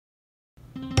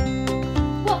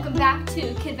welcome back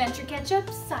to KidVenture Ketch-up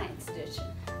Science Edition.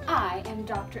 I am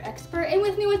Dr. Expert, and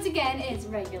with me once again is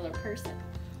regular person.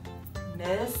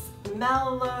 Miss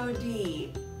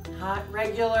Melody, hot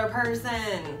regular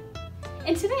person.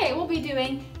 And today we'll be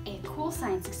doing a cool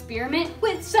science experiment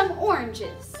with some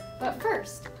oranges. But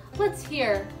first, let's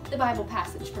hear the Bible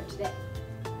passage for today.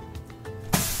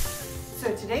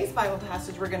 So today's Bible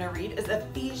passage we're going to read is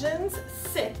Ephesians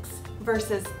 6,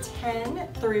 verses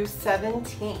 10 through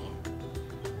 17.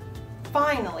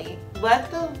 Finally,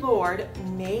 let the Lord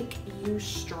make you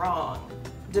strong.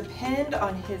 Depend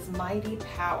on His mighty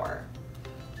power.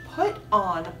 Put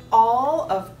on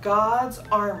all of God's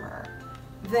armor.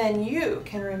 Then you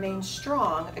can remain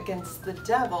strong against the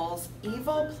devil's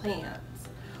evil plans.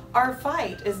 Our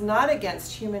fight is not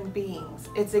against human beings.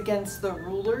 It's against the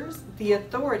rulers, the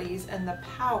authorities, and the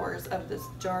powers of this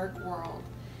dark world.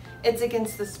 It's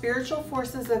against the spiritual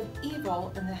forces of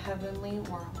evil in the heavenly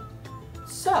world.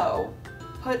 So,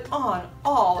 put on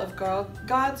all of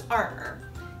God's armor.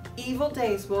 Evil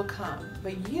days will come,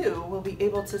 but you will be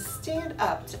able to stand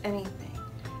up to anything.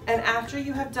 And after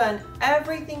you have done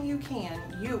everything you can,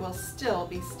 you will still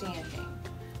be standing.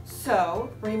 So,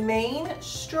 remain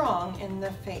strong in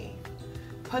the faith.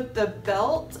 Put the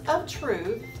belt of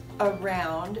truth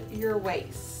around your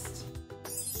waist.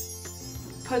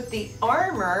 Put the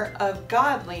armor of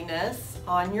godliness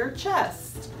on your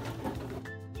chest.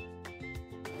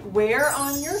 Wear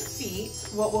on your feet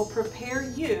what will prepare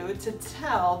you to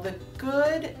tell the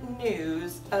good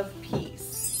news of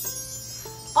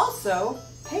peace. Also,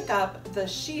 pick up the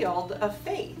shield of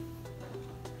faith.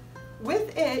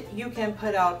 With it, you can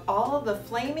put out all the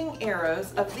flaming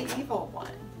arrows of the evil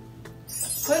one.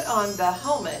 Put on the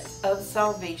helmet of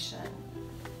salvation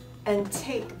and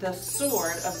take the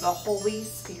sword of the Holy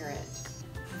Spirit.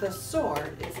 The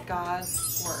sword is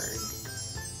God's word.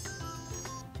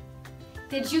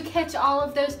 Did you catch all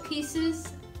of those pieces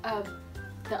of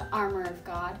the armor of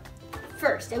God?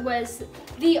 First, it was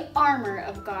the armor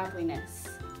of godliness.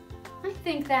 I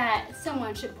think that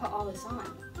someone should put all this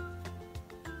on.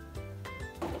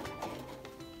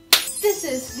 This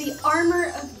is the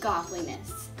armor of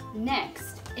godliness.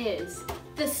 Next is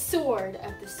the sword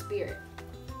of the Spirit.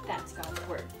 That's God's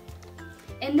word.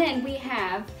 And then we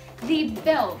have the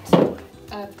belt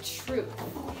of truth.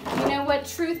 You know what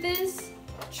truth is?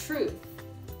 Truth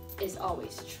is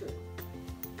always true.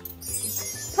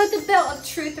 Put the belt of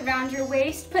truth around your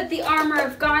waist. Put the armor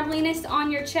of godliness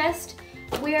on your chest.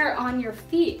 Wear on your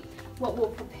feet what will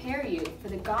prepare you for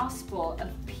the gospel of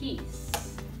peace.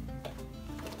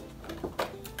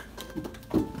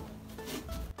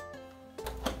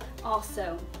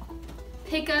 Also,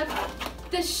 pick up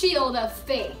the shield of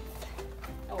faith.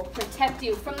 It will protect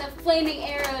you from the flaming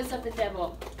arrows of the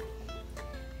devil.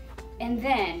 And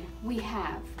then we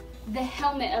have the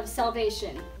helmet of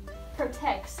salvation.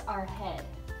 Protects our head.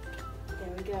 There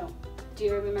we go. Do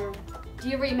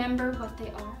you remember what they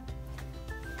are?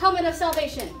 Helmet of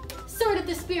salvation, sword of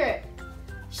the Spirit,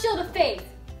 shield of faith,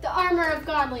 the armor of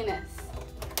godliness,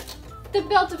 the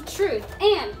belt of truth,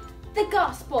 and the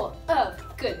gospel of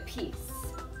good peace.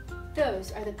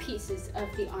 Those are the pieces of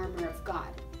the armor of God.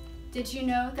 Did you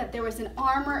know that there was an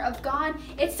armor of God?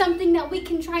 It's something that we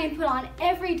can try and put on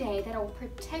every day that will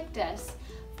protect us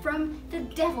from the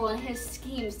devil and his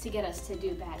schemes to get us to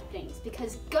do bad things,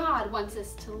 because God wants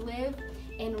us to live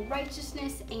in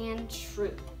righteousness and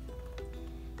truth.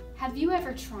 Have you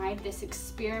ever tried this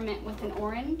experiment with an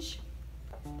orange?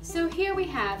 So here we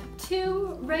have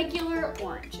two regular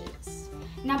oranges.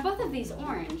 Now both of these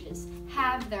oranges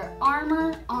have their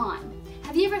armor on.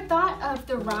 Have you ever thought of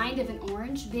the rind of an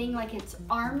orange being like its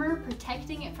armor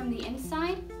protecting it from the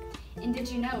inside? And did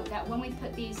you know that when we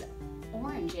put these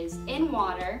oranges in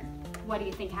water, what do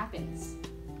you think happens?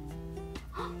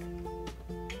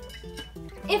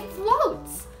 It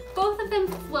floats! Both of them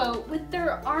float with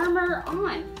their armor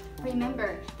on.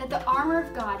 Remember that the armor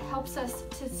of God helps us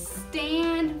to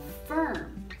stand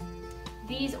firm.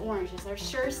 These oranges are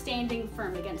sure standing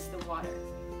firm against the water.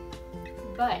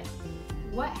 But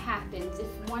what happens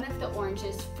if one of the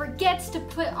oranges forgets to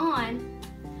put on?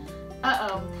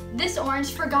 This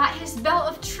orange forgot his belt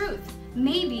of truth.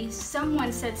 Maybe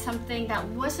someone said something that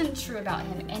wasn't true about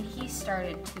him and he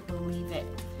started to believe it.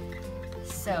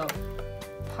 So,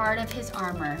 part of his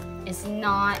armor is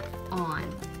not on.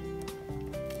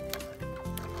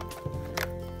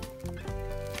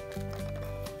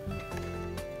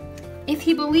 If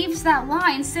he believes that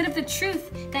lie instead of the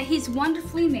truth that he's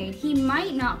wonderfully made, he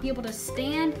might not be able to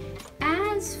stand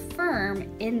as firm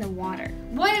in the water.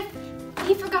 What if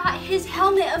he forgot his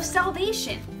helmet of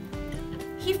salvation?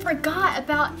 He forgot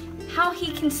about how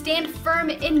he can stand firm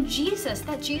in Jesus,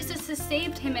 that Jesus has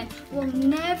saved him and will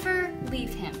never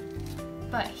leave him.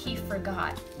 But he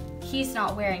forgot. He's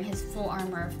not wearing his full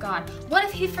armor of God. What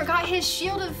if he forgot his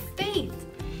shield of faith?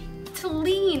 To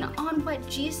lean on what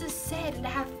Jesus said and to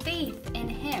have faith in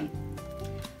him.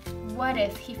 What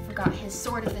if he forgot his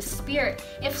sword of the Spirit?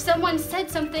 If someone said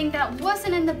something that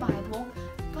wasn't in the Bible,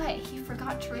 but he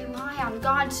forgot to rely on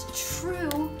God's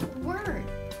true word?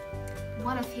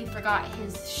 What if he forgot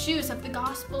his shoes of the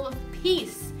gospel of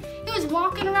peace? He was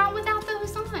walking around without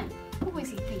those on. What was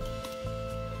he thinking?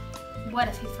 What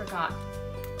if he forgot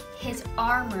his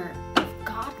armor of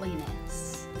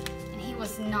godliness and he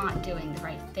was not doing the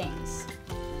right things?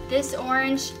 This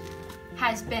orange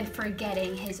has been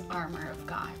forgetting his armor of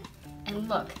God. And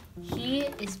look, he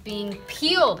is being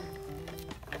peeled.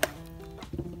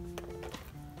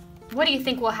 What do you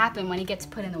think will happen when he gets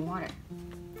put in the water?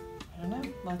 I don't know.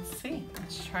 Let's see.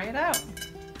 Let's try it out.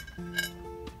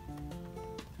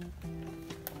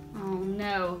 Oh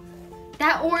no.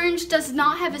 That orange does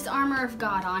not have his armor of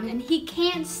God on, and he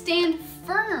can't stand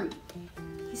firm.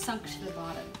 He sunk to the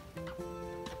bottom.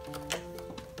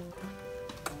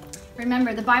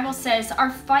 Remember, the Bible says,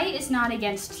 our fight is not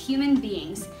against human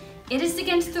beings. It is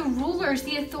against the rulers,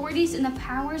 the authorities, and the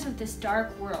powers of this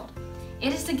dark world.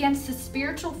 It is against the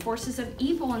spiritual forces of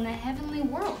evil in the heavenly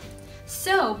world.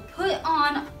 So put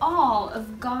on all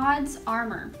of God's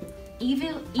armor.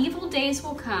 Evil days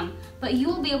will come, but you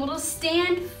will be able to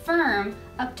stand firm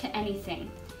up to anything.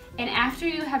 And after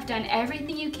you have done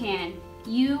everything you can,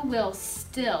 you will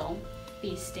still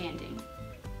be standing.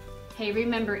 Hey,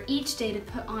 remember each day to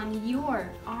put on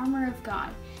your armor of God,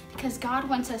 because God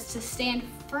wants us to stand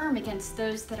firm against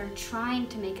those that are trying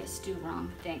to make us do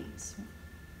wrong things.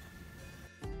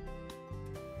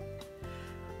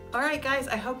 All right, guys,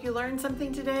 I hope you learned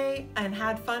something today and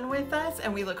had fun with us,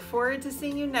 and we look forward to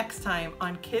seeing you next time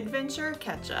on KidVenture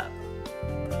Ketch-up.